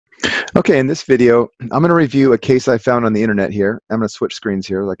Okay, in this video, I'm going to review a case I found on the internet here. I'm going to switch screens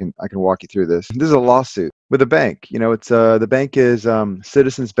here. I can walk you through this. This is a lawsuit with a bank. It's the bank is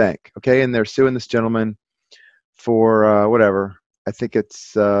Citizens Bank, okay, and they're suing this gentleman for whatever. I think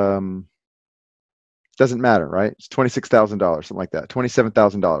it's doesn't matter, right? It's $26,000, something like that,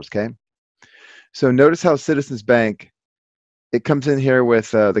 $27,000. Okay, so notice how Citizens Bank it comes in here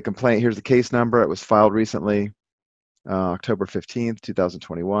with the complaint. Here's the case number. It was filed recently, October 15th,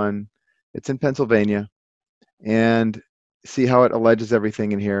 2021. It's in Pennsylvania. And see how it alleges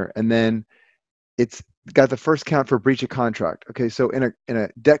everything in here. And then it's got the first count for breach of contract. Okay, so in a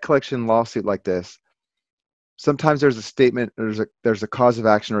debt collection lawsuit like this, sometimes there's a statement, there's a cause of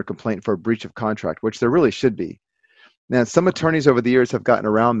action or a complaint for a breach of contract, which there really should be. Now, some attorneys over the years have gotten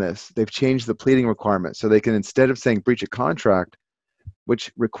around this. They've changed the pleading requirement so they can, instead of saying breach of contract,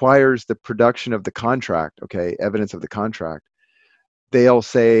 which requires the production of the contract, okay, evidence of the contract, they'll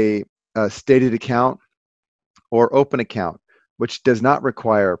say stated account or open account, which does not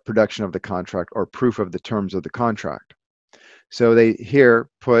require production of the contract or proof of the terms of the contract. So they here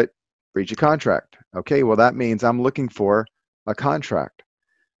put breach of contract. Okay, well, that means I'm looking for a contract.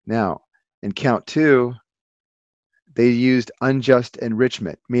 Now, in count 2, they used unjust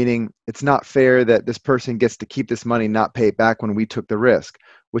enrichment, meaning it's not fair that this person gets to keep this money, not pay it back when we took the risk,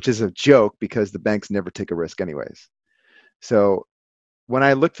 which is a joke because the banks never take a risk anyways. So when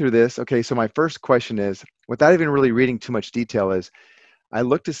I look through this, okay, so my first question is, without even really reading too much detail, is I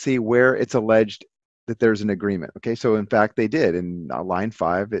look to see where it's alleged that there's an agreement. Okay, so in fact they did. In line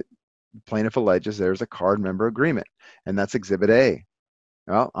 5, plaintiff alleges there's a card member agreement, and that's Exhibit A.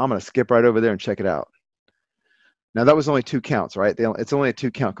 Well, I'm going to skip right over there and check it out. Now that was only 2 counts, right? It's only a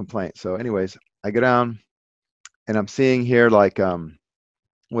 2-count complaint. So anyways, I go down and I'm seeing here like,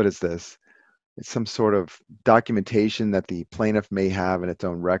 what is this? It's some sort of documentation that the plaintiff may have in its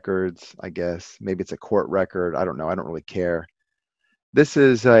own records, I guess. Maybe it's a court record. I don't know. I don't really care. This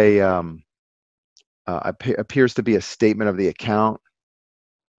is appears to be a statement of the account,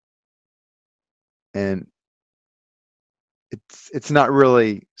 and it's not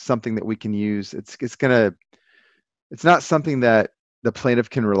really something that we can use. It's not something that the plaintiff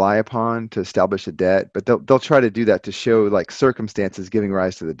can rely upon to establish a debt, but they'll try to do that to show like circumstances giving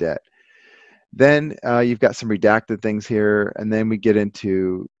rise to the debt. Then you've got some redacted things here, and then we get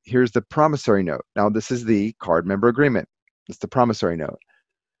into, here's the promissory note. Now this is the card member agreement. It's the promissory note.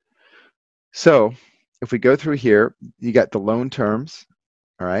 So if we go through here, you got the loan terms,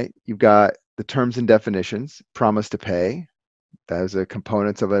 all right? You've got the terms and definitions, promise to pay. Those are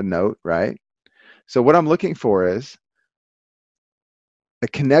components of a note, right? So what I'm looking for is a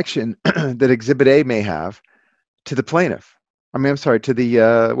connection that Exhibit A may have to the plaintiff. I'm sorry, to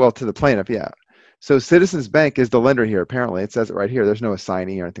the plaintiff, yeah. So Citizens Bank is the lender here, apparently. It says it right here. There's no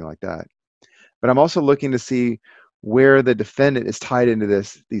assignee or anything like that. But I'm also looking to see where the defendant is tied into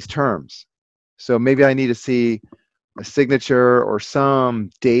these terms. So maybe I need to see a signature or some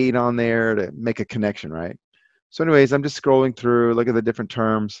date on there to make a connection, right? So anyways, I'm just scrolling through, look at the different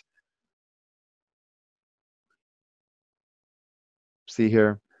terms. See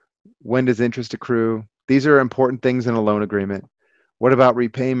here, when does interest accrue? These are important things in a loan agreement. What about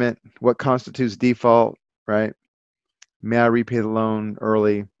repayment? What constitutes default, right? May I repay the loan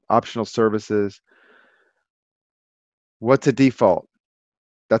early? Optional services. What's a default?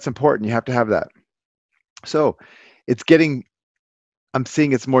 That's important. You have to have that. So I'm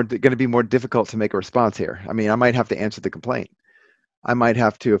seeing it's going to be more difficult to make a response here. I mean, I might have to answer the complaint. I might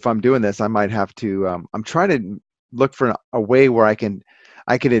have to, if I'm doing this, I might have to, I'm trying to look for a way where I can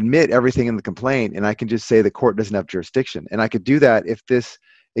admit everything in the complaint, and I can just say the court doesn't have jurisdiction. And I could do that if this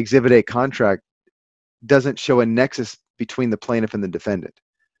Exhibit A contract doesn't show a nexus between the plaintiff and the defendant.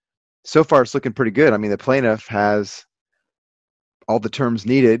 So far, it's looking pretty good. I mean, the plaintiff has all the terms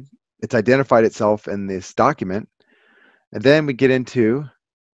needed. It's identified itself in this document. And then we get into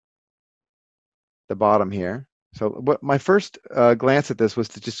the bottom here. So what my first glance at this was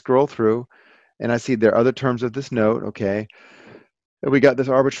to just scroll through, and I see there are other terms of this note, okay. And we got this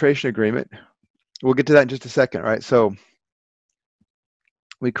arbitration agreement. We'll get to that in just a second, right? So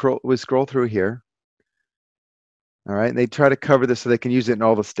we scroll through here, all right, and they try to cover this so they can use it in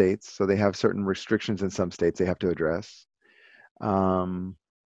all the states. So they have certain restrictions in some states they have to address.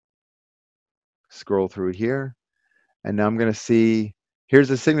 Scroll through here, and now I'm going to see, here's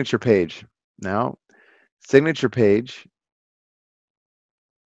the signature page. Now, signature page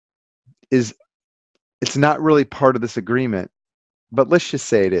it's not really part of this agreement, but let's just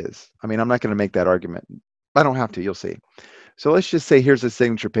say it is. I mean, I'm not going to make that argument. I don't have to, you'll see. So let's just say here's the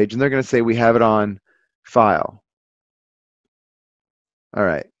signature page, and they're going to say we have it on file. All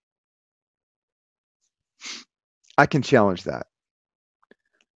right. I can challenge that.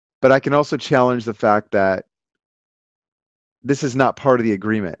 But I can also challenge the fact that this is not part of the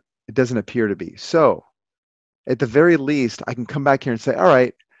agreement. It doesn't appear to be. So at the very least, I can come back here and say, all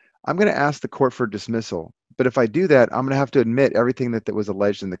right, I'm going to ask the court for dismissal. But if I do that, I'm going to have to admit everything that was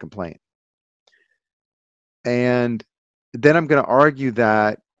alleged in the complaint. And then I'm going to argue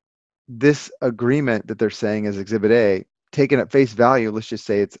that this agreement that they're saying is Exhibit A, taken at face value, let's just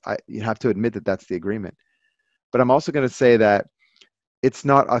say you have to admit that that's the agreement. But I'm also going to say that it's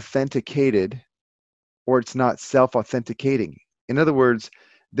not authenticated or it's not self-authenticating. In other words,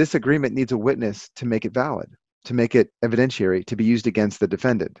 this agreement needs a witness to make it valid, to make it evidentiary, to be used against the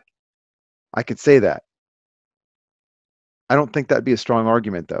defendant. I could say that. I don't think that'd be a strong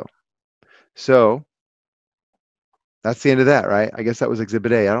argument, though. So that's the end of that, right? I guess that was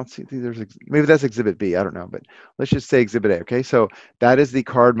Exhibit A. I don't see maybe that's Exhibit B. I don't know, but let's just say Exhibit A. Okay, so that is the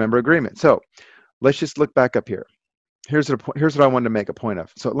card member agreement. So let's just look back up here. Here's what I wanted to make a point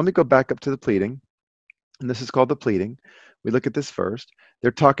of. So let me go back up to the pleading, and this is called the pleading. We look at this first.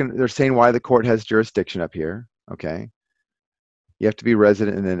 They're saying why the court has jurisdiction up here. Okay, you have to be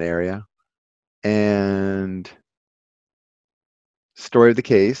resident in an area, and story of the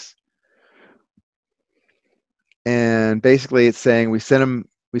case. And basically it's saying we sent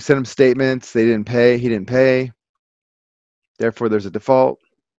him statements, they didn't pay, he didn't pay, therefore there's a default,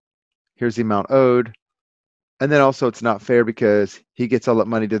 here's the amount owed, and then also it's not fair because he gets all that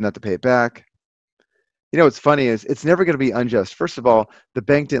money, doesn't have to pay it back. You know what's funny is it's never going to be unjust. First of all, the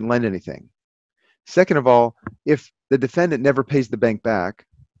bank didn't lend anything. Second of all, if the defendant never pays the bank back,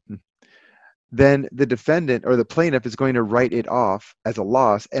 then the defendant or the plaintiff is going to write it off as a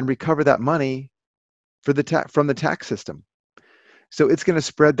loss and recover that money from the tax system. So it's going to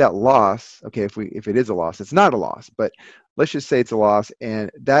spread that loss. Okay, if it is a loss, it's not a loss, but let's just say it's a loss,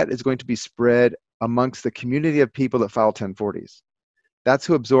 and that is going to be spread amongst the community of people that file 1040s. That's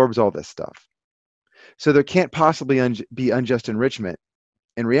who absorbs all this stuff. So there can't possibly be unjust enrichment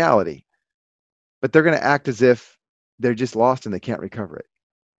in reality, but they're going to act as if they're just lost and they can't recover it.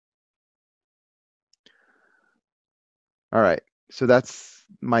 All right, so that's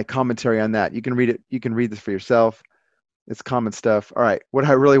my commentary on that. You can read it. You can read this for yourself. It's common stuff. All right, what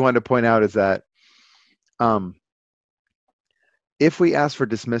I really wanted to point out is that if we ask for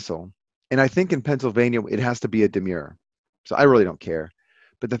dismissal, and I think in Pennsylvania it has to be a demurrer, so I really don't care.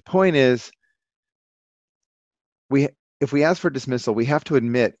 But the point is, if we ask for dismissal, we have to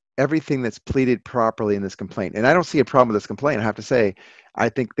admit everything that's pleaded properly in this complaint. And I don't see a problem with this complaint. I have to say, I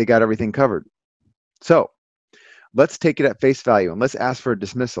think they got everything covered. So let's take it at face value and let's ask for a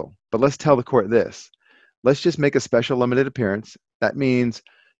dismissal. But let's tell the court this. Let's just make a special limited appearance. That means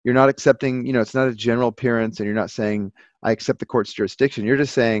you're not accepting, it's not a general appearance, and you're not saying, I accept the court's jurisdiction. You're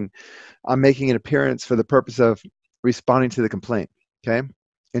just saying, I'm making an appearance for the purpose of responding to the complaint, okay?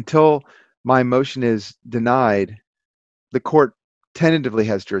 Until my motion is denied, the court tentatively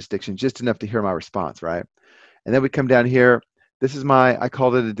has jurisdiction, just enough to hear my response, right? And then we come down here. This is I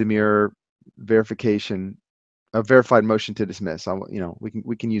called it a demurrer verification, a verified motion to dismiss.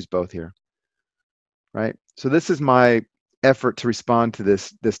 We can use both here, right? So this is my effort to respond to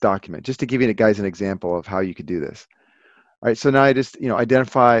this document, just to give you guys an example of how you could do this. All right, so now I just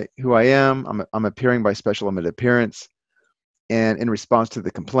identify who I am. I'm appearing by special limited appearance, and in response to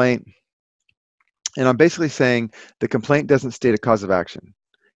the complaint. And I'm basically saying the complaint doesn't state a cause of action.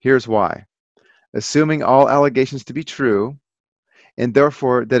 Here's why. Assuming all allegations to be true, and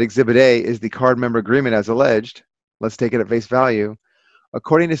therefore that Exhibit A is the card member agreement as alleged, let's take it at face value.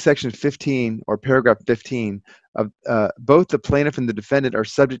 According to Section 15 or Paragraph 15 of both the plaintiff and the defendant are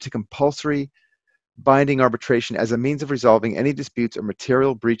subject to compulsory binding arbitration as a means of resolving any disputes or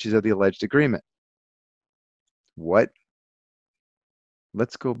material breaches of the alleged agreement. What?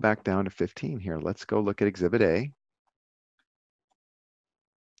 Let's go back down to 15 here. Let's go look at Exhibit A.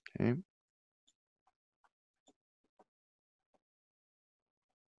 Okay.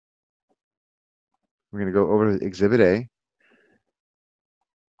 We're going to go over to Exhibit A.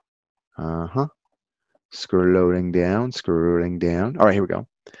 Scrolling down. All right, here we go.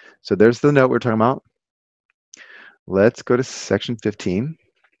 So there's the note we're talking about. Let's go to Section 15.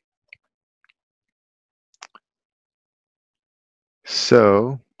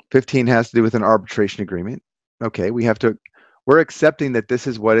 So 15 has to do with an arbitration agreement. Okay, we're accepting that this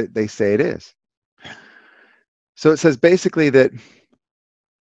is what they say it is. So it says basically that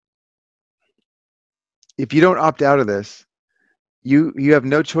if you don't opt out of this, you have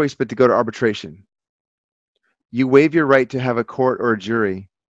no choice but to go to arbitration. You waive your right to have a court or a jury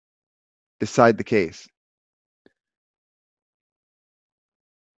decide the case.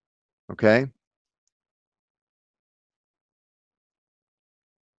 Okay?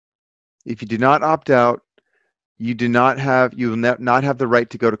 If you do not opt out, you will not have the right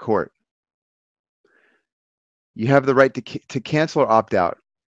to go to court. You have the right to cancel or opt out,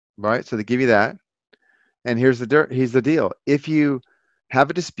 right? So they give you that. And here's the deal. If you have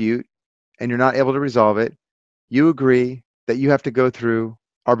a dispute and you're not able to resolve it, you agree that you have to go through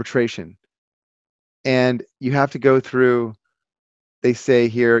arbitration. And you have to go through, they say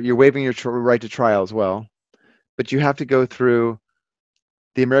here, you're waiving your right to trial as well, but you have to go through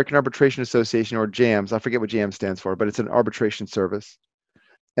the American Arbitration Association, or JAMS. I forget what JAMS stands for, but it's an arbitration service.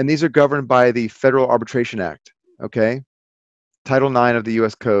 And these are governed by the Federal Arbitration Act, okay? Title 9 of the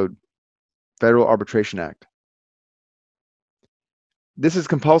US Code, Federal Arbitration Act. This is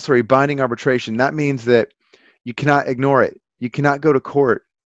compulsory binding arbitration. That means that you cannot ignore it. You cannot go to court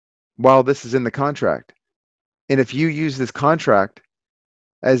while this is in the contract. And if you use this contract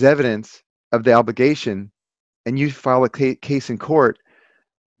as evidence of the obligation and you file a case in court,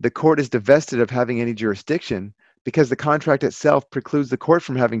 the court is divested of having any jurisdiction because the contract itself precludes the court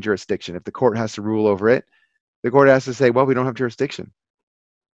from having jurisdiction. If the court has to rule over it, the court has to say, well, we don't have jurisdiction.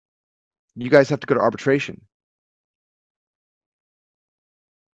 You guys have to go to arbitration.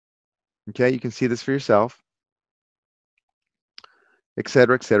 Okay, you can see this for yourself, et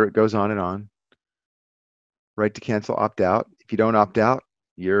cetera, et cetera. It goes on and on. Right to cancel, opt out. If you don't opt out,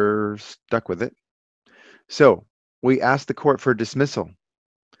 you're stuck with it. So we asked the court for dismissal,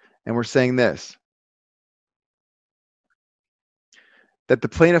 and we're saying this, that the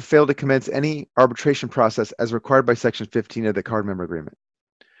plaintiff failed to commence any arbitration process as required by Section 15 of the card member agreement.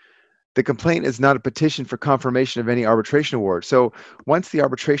 The complaint is not a petition for confirmation of any arbitration award. So once the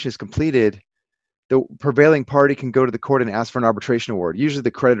arbitration is completed, the prevailing party can go to the court and ask for an arbitration award. Usually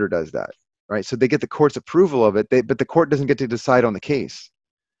the creditor does that, right? So they get the court's approval of it, but the court doesn't get to decide on the case.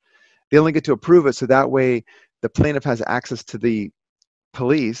 They only get to approve it, so that way the plaintiff has access to the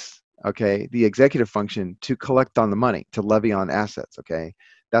police, okay, the executive function, to collect on the money, to levy on assets, okay?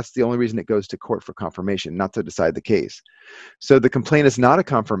 That's the only reason it goes to court for confirmation, not to decide the case. So the complaint is not a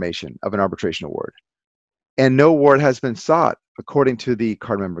confirmation of an arbitration award, and no award has been sought according to the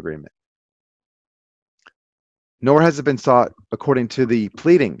card member agreement. Nor has it been sought according to the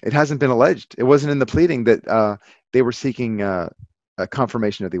pleading. It hasn't been alleged. It wasn't in the pleading that they were seeking a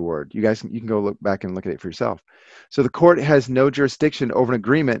confirmation of the award. You can go look back and look at it for yourself. So the court has no jurisdiction over an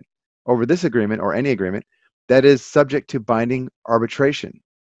agreement, over this agreement or any agreement that is subject to binding arbitration.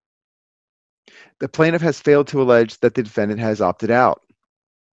 The plaintiff has failed to allege that the defendant has opted out.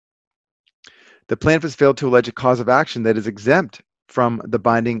 The plaintiff has failed to allege a cause of action that is exempt from the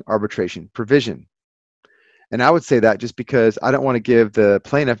binding arbitration provision. And I would say that just because I don't want to give the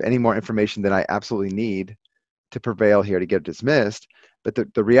plaintiff any more information than I absolutely need to prevail here to get it dismissed. But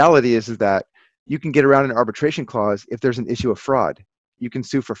the reality is that you can get around an arbitration clause if there's an issue of fraud. You can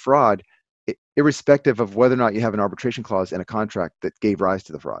sue for fraud irrespective of whether or not you have an arbitration clause in a contract that gave rise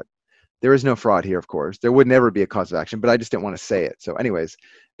to the fraud. There is no fraud here, of course. There would never be a cause of action, but I just didn't want to say it. So anyways,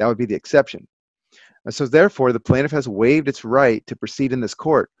 that would be the exception. So therefore, the plaintiff has waived its right to proceed in this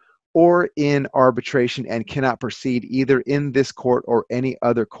court or in arbitration and cannot proceed either in this court or any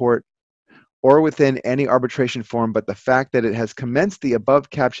other court or within any arbitration forum, but the fact that it has commenced the above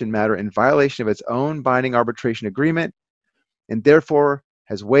captioned matter in violation of its own binding arbitration agreement and therefore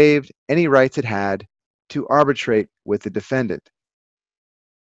has waived any rights it had to arbitrate with the defendant.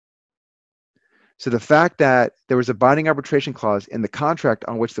 So the fact that there was a binding arbitration clause in the contract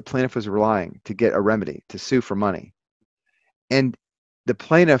on which the plaintiff was relying to get a remedy, to sue for money, and the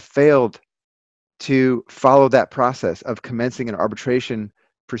plaintiff failed to follow that process of commencing an arbitration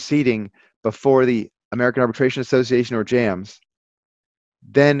proceeding before the American Arbitration Association, or JAMS,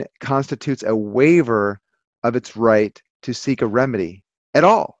 then constitutes a waiver of its right to seek a remedy at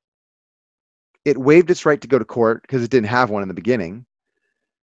all. It waived its right to go to court because it didn't have one in the beginning,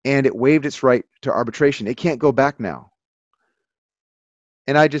 and it waived its right to arbitration. It can't go back now.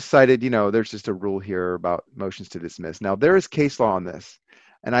 And I just cited, there's just a rule here about motions to dismiss. Now, there is case law on this,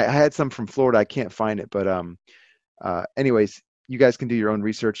 and I had some from Florida. I can't find it, but anyways, you guys can do your own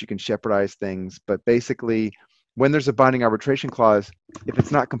research. You can shepherdize things, but basically, when there's a binding arbitration clause, if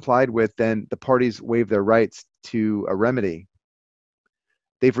it's not complied with, then the parties waive their rights to a remedy.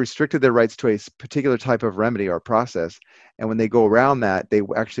 They've restricted their rights to a particular type of remedy or process, and when they go around that, they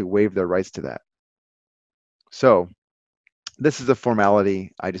actually waive their rights to that. So this is a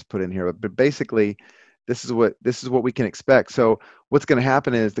formality I just put in here, but basically, this is what we can expect. So what's going to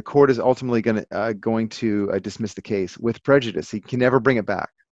happen is the court is ultimately going to dismiss the case with prejudice. He can never bring it back.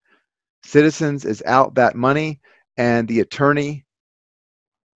 Citizens is out that money, and the attorney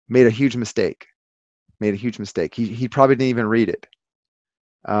made a huge mistake. He probably didn't even read it.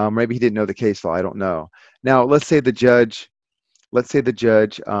 Maybe he didn't know the case law. I don't know. Now, let's say the judge lets the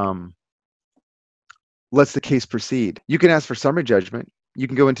case proceed. You can ask for summary judgment. You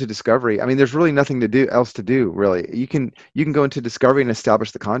can go into discovery. I mean, there's really nothing else to do, really. You can go into discovery and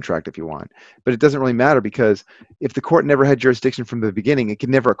establish the contract if you want, but it doesn't really matter because if the court never had jurisdiction from the beginning, it can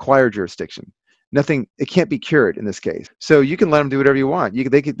never acquire jurisdiction. Nothing, it can't be cured in this case. So you can let them do whatever you want.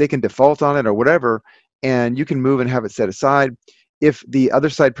 They can default on it or whatever, and you can move and have it set aside. If the other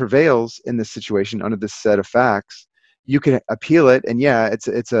side prevails in this situation under this set of facts, you can appeal it, and yeah,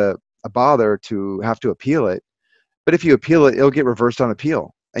 it's a bother to have to appeal it. But if you appeal it, it'll get reversed on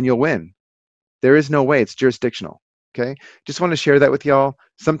appeal and you'll win. There is no way. It's jurisdictional. Okay. Just want to share that with y'all.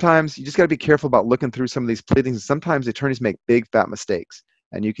 Sometimes you just got to be careful about looking through some of these pleadings. Sometimes attorneys make big fat mistakes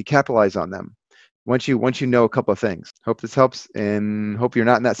and you can capitalize on them once you know a couple of things. Hope this helps and hope you're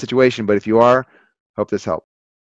not in that situation. But if you are, hope this helps.